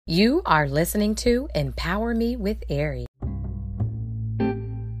You are listening to Empower Me with Ari.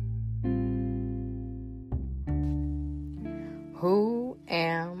 Who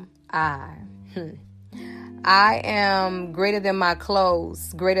am I? I am greater than my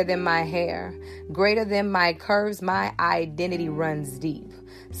clothes, greater than my hair, greater than my curves. My identity runs deep.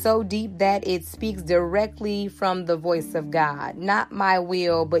 So deep that it speaks directly from the voice of God. Not my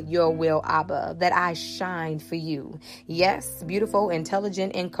will, but your will, Abba, that I shine for you. Yes, beautiful,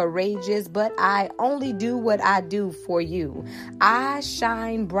 intelligent, and courageous, but I only do what I do for you. I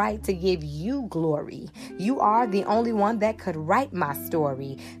shine bright to give you glory. You are the only one that could write my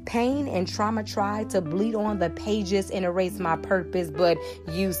story. Pain and trauma tried to bleed on the pages and erase my purpose, but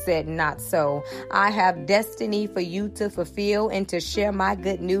you said not so. I have destiny for you to fulfill and to share my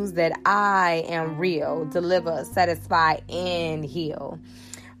good news that I am real, deliver, satisfy, and heal.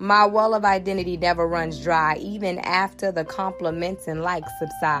 My well of identity never runs dry, even after the compliments and likes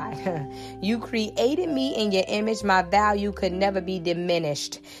subside. You created me in your image. My value could never be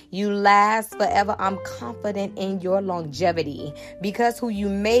diminished. You last forever. I'm confident in your longevity because who you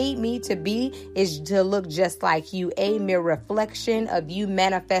made me to be is to look just like you, a mere reflection of you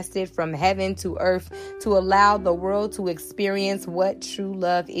manifested from heaven to earth to allow the world to experience what true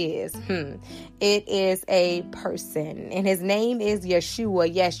love is. It is a person, and his name is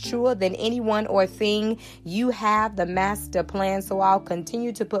Yeshua. Yes, truer than anyone or thing. You have the master plan, so I'll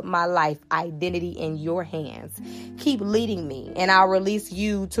continue to put my life identity in your hands. Keep leading me, and I'll release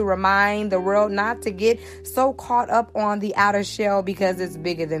you to remind the world not to get so caught up on the outer shell because it's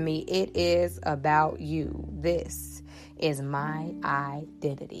bigger than me. It is about you. This is my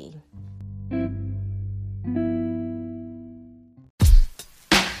identity.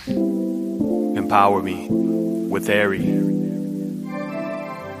 Empower Me with Ari.